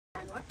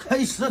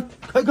开始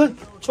开垦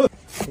去。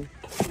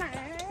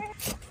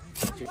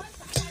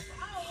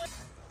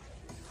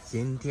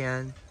今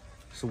天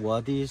是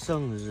我的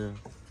生日，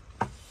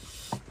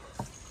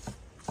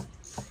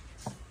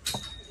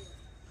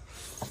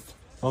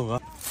好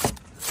饿。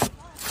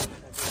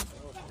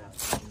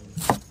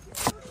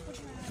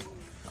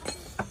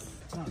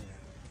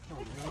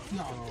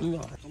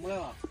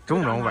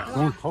中不中味？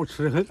好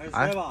吃很，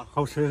哎，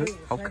好吃很，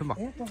好啃吧。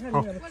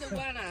好。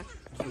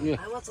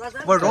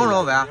我中不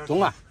中呗？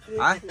中啊！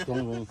哎，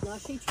中。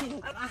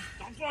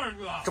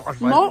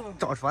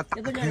照说大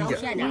啃劲，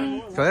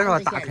这也说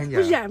大啃劲。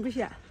不咸不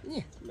咸，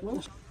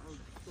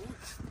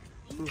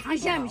它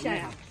咸不咸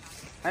呀？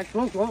哎，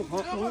中，中不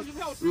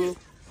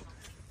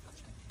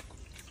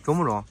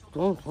中？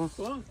中。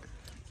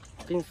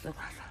真是。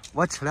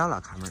我吃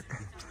了看门。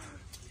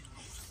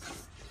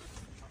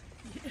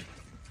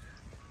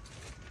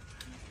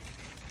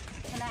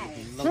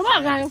吃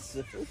吧干。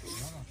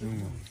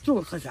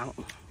就是香。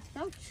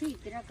少吃一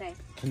点该。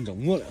啃周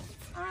末了。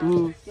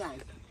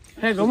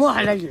还周末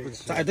还来劲。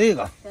再对一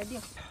个。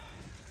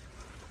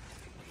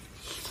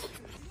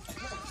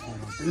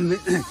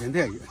真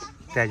带劲。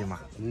带劲吗？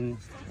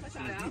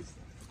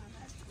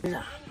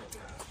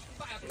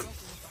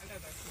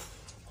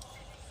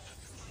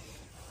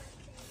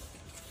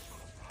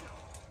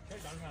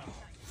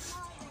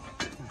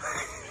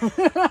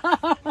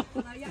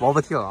我不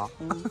听啊。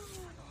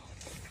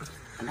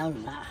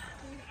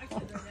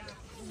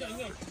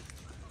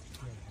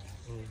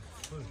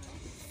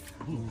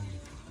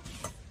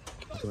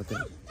说对。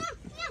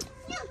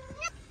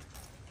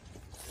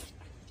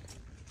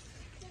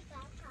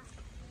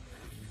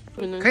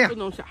不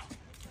能下。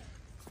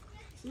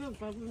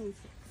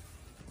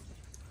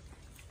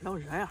老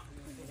热呀。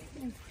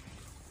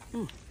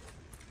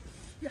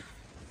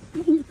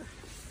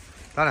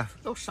咋了？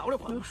都烧了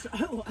慌，烧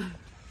了慌。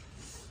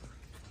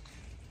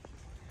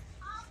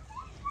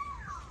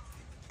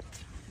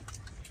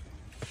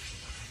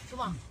是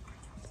吧？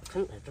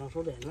啃长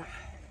手带呢。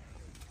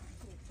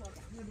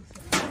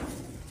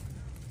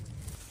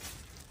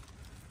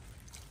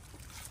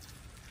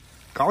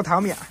高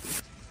汤面。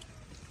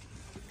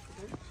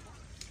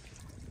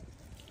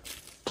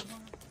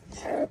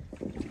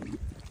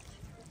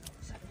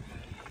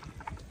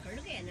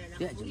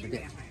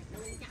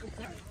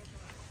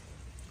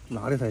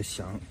辣的才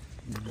香。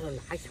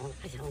辣香，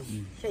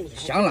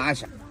香辣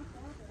香。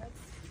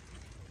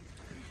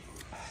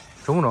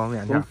中不中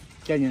面条？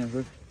点进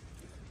去。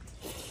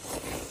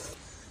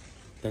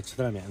再吃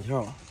点面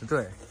条啊。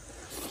对。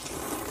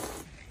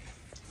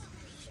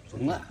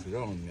中了。这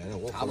样面条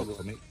我差不多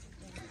可没。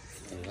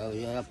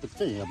也不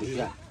正也不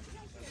咸。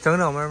正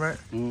正门门。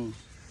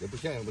也不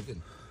咸也不正。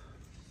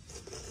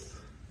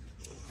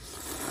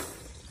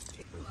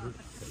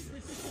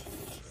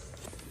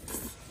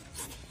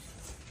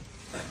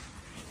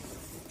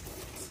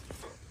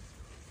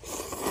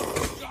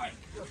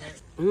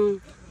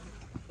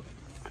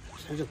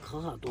真是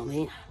可好多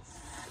美呀！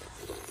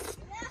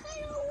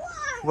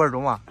味儿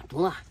中吗？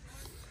中啊，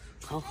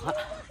好喝。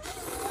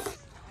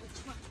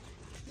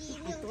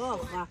多好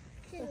喝！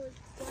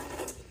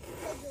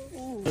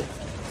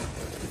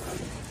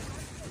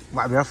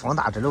外边风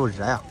大，这溜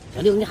热呀。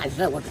这溜你还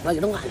吃？我出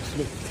去都爱吃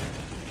的。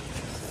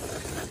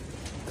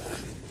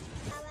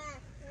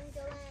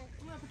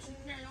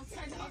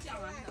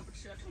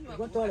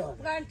我多了，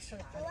不敢吃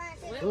辣的，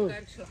我也不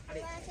敢吃辣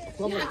的。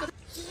我不辣。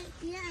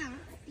别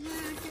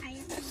炸一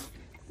下。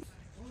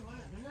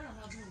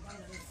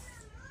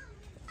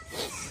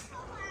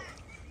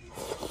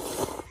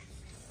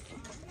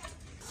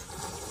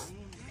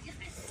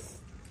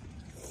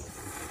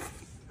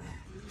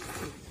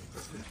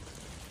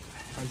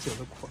俺接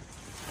着扩。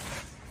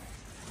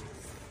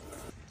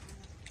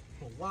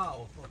哇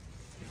哦！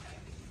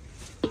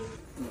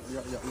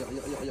呀！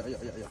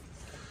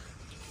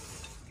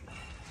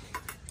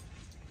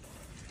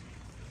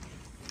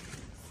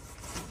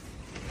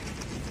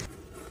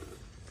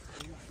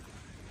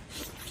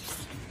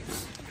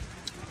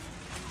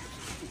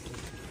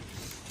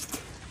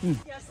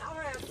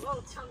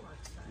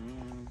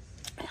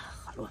哎呀，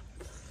喝着，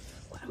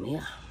完美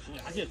啊！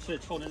俩去吃，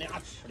瞅着俩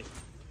吃的。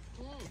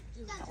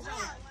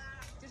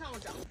就像我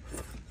这样。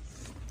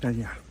再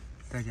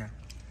见。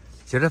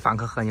今儿这饭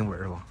可合你味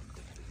儿是吧？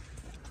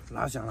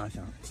辣香，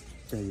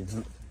这一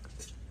层。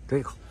对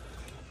一口。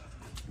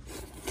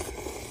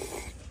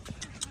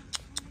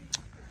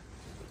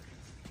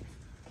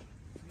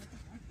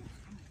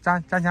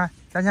站起！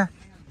大家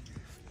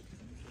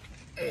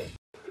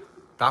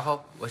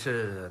好，我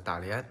是大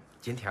脸，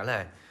今天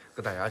来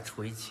给大家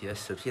出一期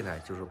视频呢，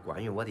就是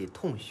关于我的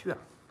同学。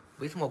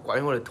为什么关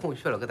于我的同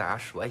学了？给大家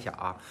说一下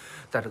啊，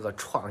在这个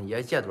创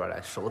业阶段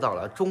呢，受到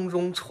了种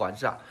种挫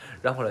折，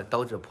然后呢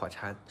导致破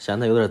产，现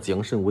在有点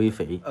精神危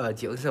废。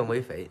精神危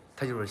废，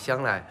他就是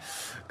想来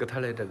给他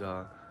的这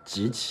个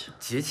机器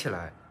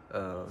来，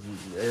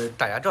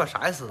大家知道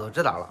啥意思都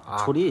知道了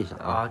啊，处理一下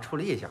啊，处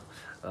理一下，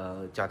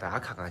叫大家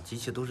看看机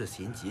器都是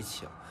新机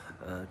器，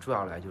主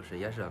要呢就是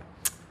也是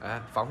哎，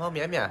方方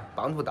面面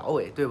帮助到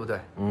位，对不对？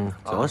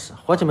就是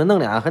伙计们能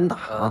量很大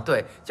啊。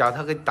对，叫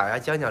他给大家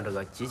讲讲这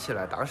个机器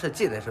了，当时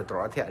进的是多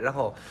少钱，然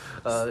后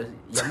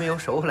也没有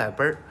收回来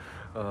本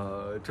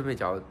儿，准备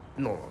叫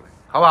弄的，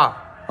好吧？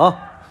好，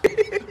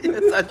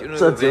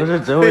这精是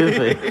真为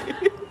非。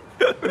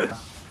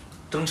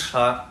整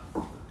车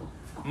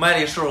买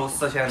的时候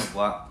4000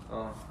多，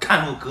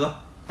看路哥。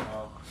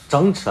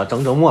整车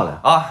整周末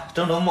了啊，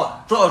整周末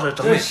主要是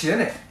整的新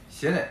的，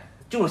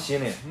就是新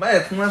的，买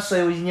的同款是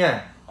有1年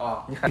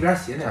啊。你看里边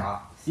新的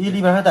啊，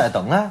里边还带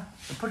灯呢。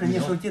不是你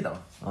手机灯。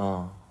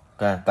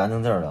干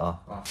成这儿了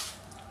啊。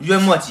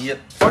原磨机。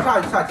搞啥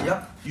机？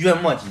原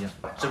磨机，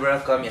这边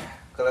搁面，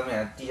搁了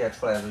面底下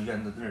出来是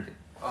圆墩墩的。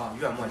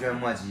原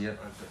磨机。对。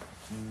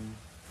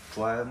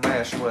主要买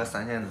的时候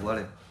3000多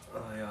嘞。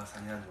哎呀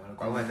，3000多了，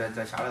乖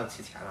这下来要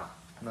7000了。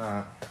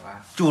那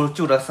就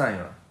这3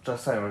样，这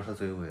3样是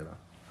最贵的。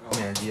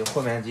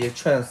和面机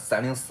全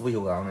304不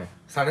锈钢的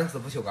，304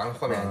不锈钢的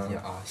和面机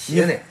啊，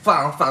新的，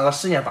放个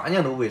10年8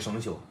年都不会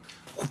生锈，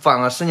放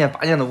个10年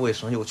8年都不会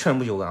生锈，全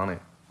不锈钢的。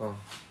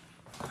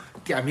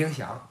电冰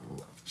箱，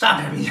啥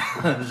电冰箱？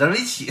热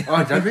水器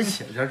啊，热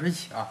水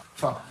器啊，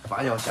放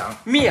发酵箱，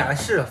面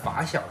食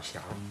发酵箱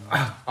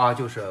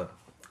就是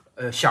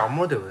项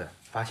目对不对？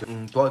发酵，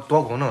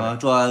多功能。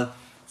主要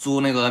做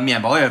那个面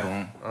包也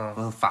中，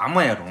发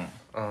馍也中。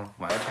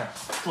外钱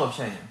主要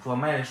便宜，主要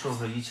买的时候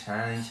是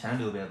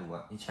1600多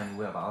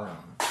，1680好像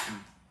是。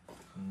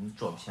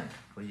主要便宜，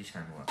说1000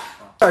多。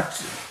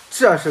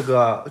这是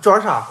个这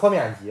是啥？和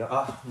面机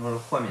啊，那是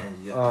和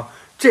面机啊。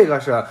这个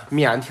是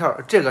面条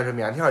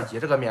机，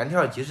这个面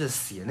条机是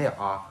新的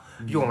啊，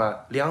用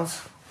了2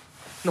次。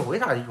那为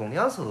啥用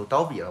2次都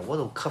倒闭了？我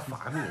都可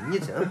发迷，你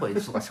真会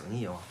做生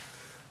意啊！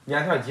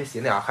面条机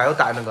新的啊，还有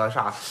带那个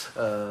啥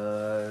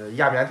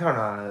压面条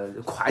呢，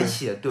快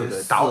器，对不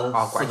对？刀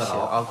啊，快器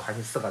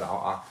4个刀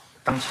啊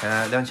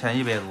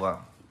，2100多。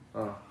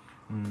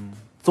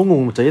总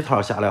共这一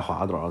套下来花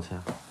了多少钱？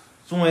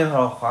总共一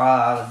套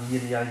花了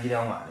1-2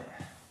万的。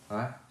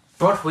哎，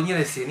说出你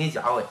的心理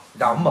价位，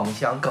让梦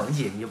想更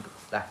进一步。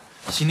来，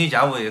心理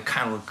价位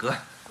看路哥。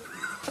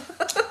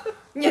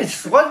你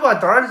说吧，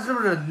当然是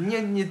不是？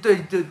你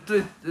最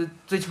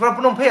起码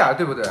不能赔啊，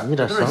对不对？你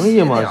这生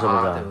意嘛，是不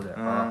是？对不对？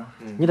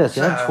你得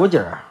先出劲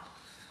儿。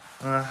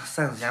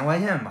 3000块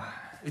钱吧。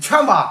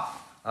全吧？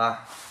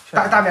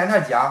大面条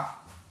机啊？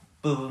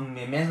不，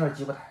面条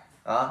机不带。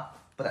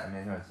不带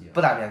面条机。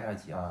不带面条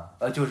机啊？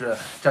就是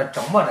这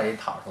蒸馍这一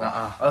套是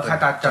吧？还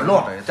带蒸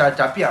笼，这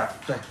边儿。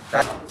对。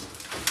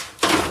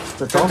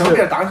这蒸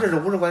边当时是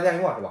50块钱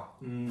一个是吧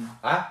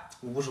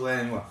？50块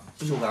钱一个，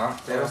不锈钢，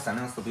这是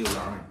304不锈钢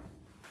的。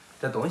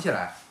这东西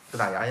呢，给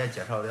大家也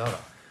介绍了。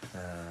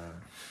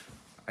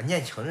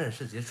年轻人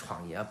实际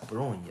创业不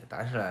容易，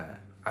但是呢，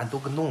俺都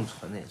个农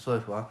村的，所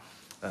以说，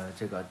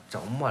这个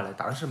蒸馍呢，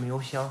当时没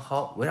有想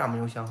好，为啥没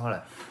有想好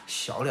呢？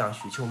销量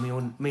需求没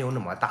有那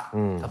么大，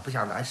它不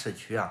像咱市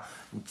区啊，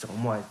你蒸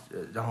馍，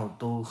然后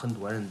都很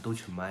多人都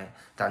去买，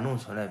但农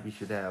村呢，必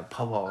须得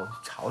跑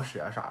超市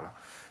啊啥的，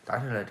但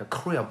是呢，这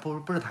口也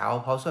不是太好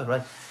跑，所以说，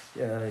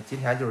今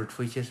天就是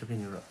出一期视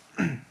频，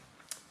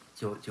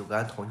就跟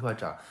俺同学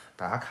这，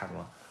大家看着，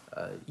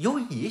有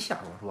意向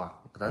了是吧？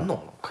给他弄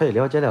了，可以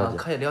了解了解，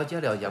可以了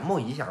解，没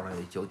意向了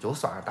就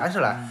算了。但是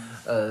呢，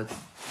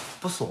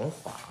不送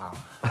花啊，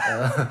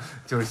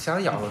就是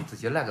想要自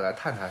己来给他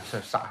谈谈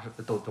是啥事，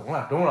都中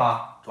了，中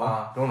了，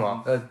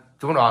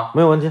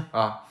没有问题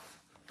啊。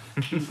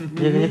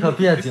你可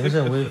别精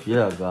神萎靡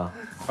了，哥，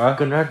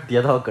跟这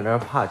跌倒跟这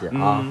爬去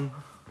啊。